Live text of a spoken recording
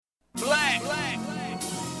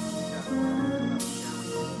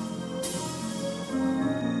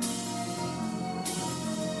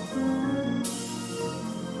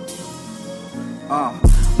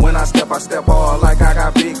I step hard like I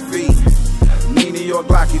got big feet. Nini or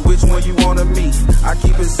Glocky, which one you wanna meet? I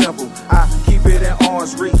keep it simple, I keep it in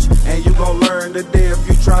arm's reach. And you gon' learn today if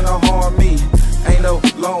you tryna harm me. Ain't no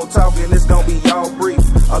long talking, it's gon' be y'all brief.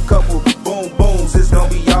 A couple boom booms, it's gon'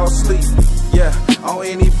 be y'all sleep. Yeah, on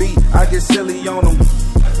any beat, I get silly on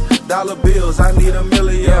them. Dollar bills, I need a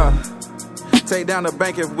million. Yeah. Take down the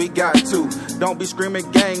bank if we got to. Don't be screaming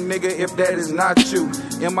gang, nigga, if that is not you.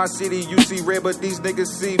 In my city, you see red, but these niggas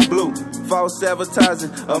see blue. False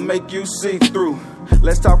advertising, make you see through.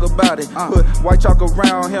 Let's talk about it. Put white chalk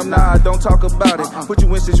around him, nah, don't talk about it. Put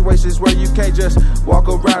you in situations where you can't just walk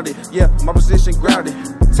around it. Yeah, my position grounded.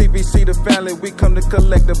 TBC the family, we come to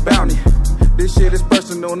collect the bounty. This shit is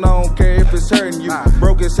personal, and I don't care if it's hurting you.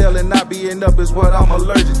 Broke as hell and not being up is what I'm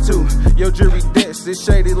allergic to. Your jewelry dense, it's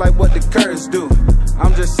shady like what the curtains do.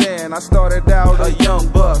 I'm just saying, I started out a young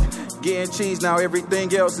buck. Getting cheese, now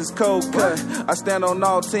everything else is cold cut. I stand on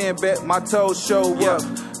all 10, bet my toes show up.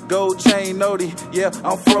 Gold chain noti, yeah,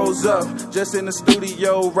 I'm froze up. Just in the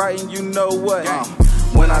studio writing, you know what.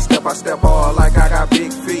 When I step hard like I got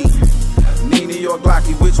big feet. Nini or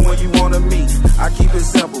Glocky, which one you wanna meet? I keep it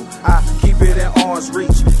simple, I keep it in arm's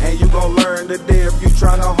reach. And you gon' learn today if you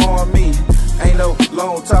tryna harm me. Ain't no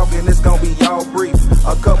long talking, it's gon' be y'all brief.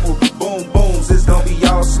 A couple boom booms, it's gon' be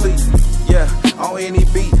y'all sleep. Yeah, on any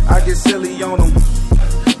beat, I get silly on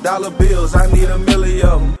them. Dollar bills, I need a million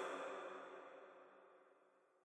of them.